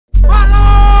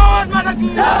As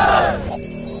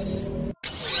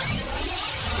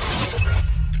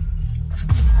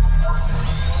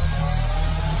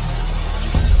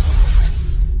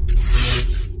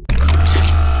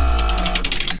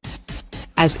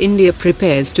India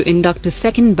prepares to induct a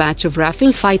second batch of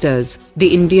Rafale fighters,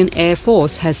 the Indian Air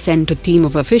Force has sent a team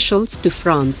of officials to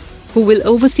France, who will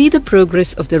oversee the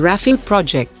progress of the Rafale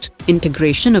project,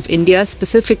 integration of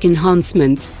India-specific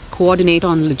enhancements, coordinate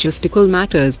on logistical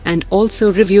matters and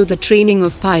also review the training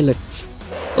of pilots.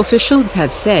 Officials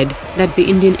have said that the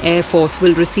Indian Air Force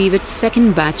will receive its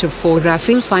second batch of 4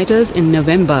 Rafale fighters in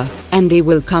November, and they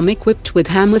will come equipped with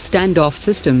Hammer standoff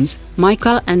systems,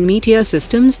 Mica and Meteor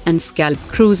systems and Scalp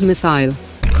cruise missile.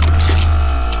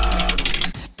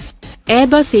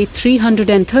 Airbus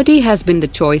A330 has been the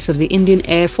choice of the Indian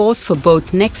Air Force for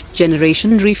both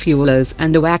next-generation refuelers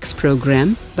and AWACS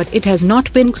program, but it has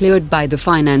not been cleared by the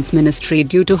Finance Ministry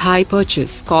due to high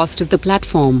purchase cost of the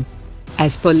platform.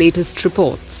 As per latest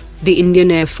reports, the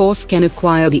Indian Air Force can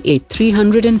acquire the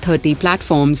A330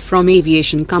 platforms from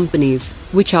aviation companies,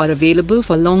 which are available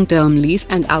for long-term lease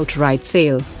and outright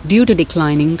sale, due to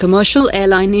declining commercial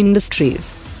airline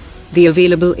industries. The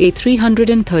available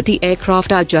A330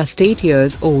 aircraft are just 8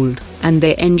 years old, and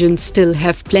their engines still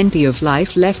have plenty of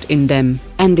life left in them,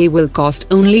 and they will cost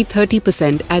only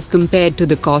 30% as compared to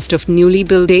the cost of newly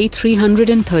built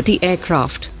A330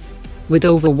 aircraft. With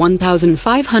over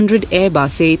 1,500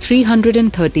 Airbus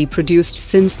A330 produced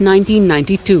since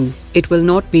 1992, it will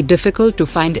not be difficult to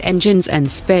find engines and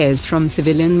spares from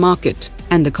civilian market,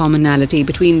 and the commonality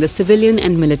between the civilian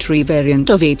and military variant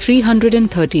of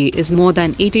A330 is more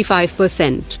than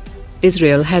 85%.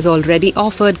 Israel has already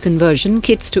offered conversion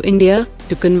kits to India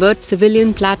to convert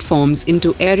civilian platforms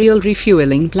into aerial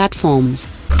refueling platforms.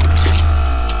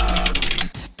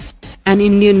 An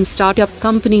Indian startup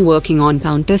company working on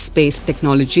counter-space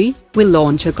technology will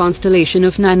launch a constellation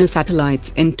of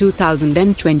nanosatellites in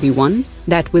 2021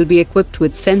 that will be equipped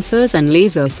with sensors and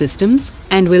laser systems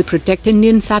and will protect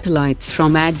Indian satellites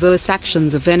from adverse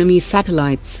actions of enemy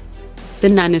satellites. The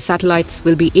nanosatellites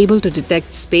will be able to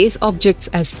detect space objects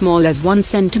as small as 1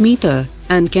 centimeter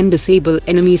and can disable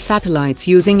enemy satellites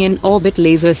using in-orbit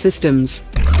laser systems.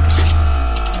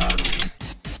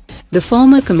 The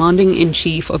former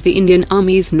Commanding-in-Chief of the Indian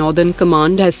Army's Northern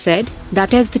Command has said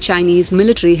that as the Chinese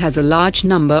military has a large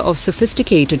number of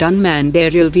sophisticated unmanned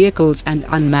aerial vehicles and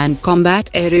unmanned combat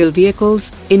aerial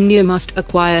vehicles, India must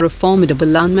acquire a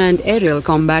formidable unmanned aerial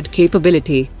combat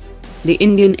capability. The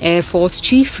Indian Air Force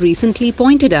Chief recently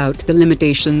pointed out the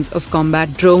limitations of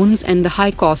combat drones and the high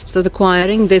costs of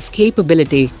acquiring this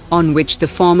capability, on which the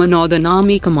former Northern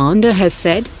Army commander has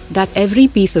said that every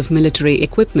piece of military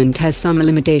equipment has some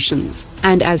limitations,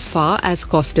 and as far as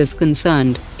cost is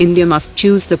concerned, India must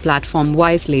choose the platform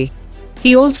wisely.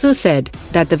 He also said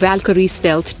that the Valkyrie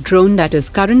stealth drone that is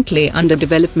currently under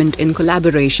development in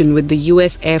collaboration with the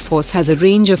US Air Force has a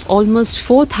range of almost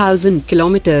 4,000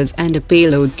 kilometers and a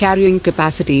payload carrying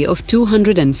capacity of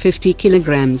 250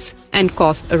 kilograms, and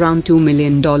cost around $2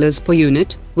 million per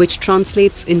unit, which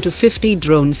translates into 50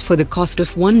 drones for the cost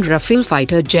of one Rafale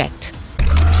fighter jet.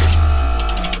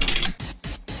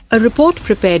 A report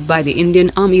prepared by the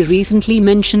Indian Army recently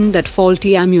mentioned that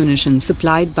faulty ammunition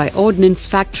supplied by ordnance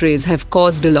factories have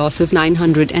caused a loss of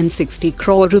 960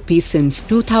 crore rupees since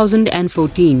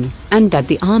 2014, and that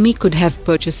the Army could have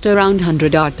purchased around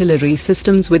 100 artillery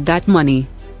systems with that money.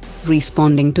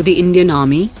 Responding to the Indian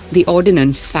Army, the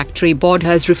Ordnance Factory Board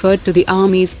has referred to the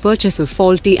Army's purchase of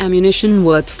faulty ammunition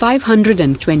worth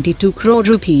 522 crore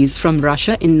rupees from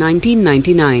Russia in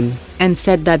 1999, and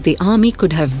said that the Army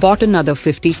could have bought another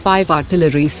 55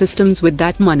 artillery systems with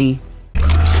that money.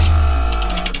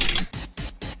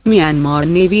 Myanmar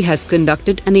Navy has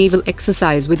conducted a naval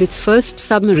exercise with its first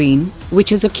submarine,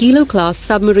 which is a Kilo-class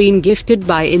submarine gifted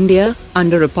by India,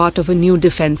 under a part of a new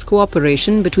defense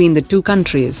cooperation between the two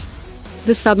countries.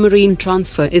 The submarine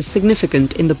transfer is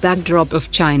significant in the backdrop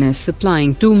of China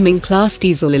supplying 2 Ming-class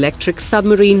diesel-electric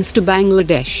submarines to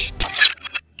Bangladesh.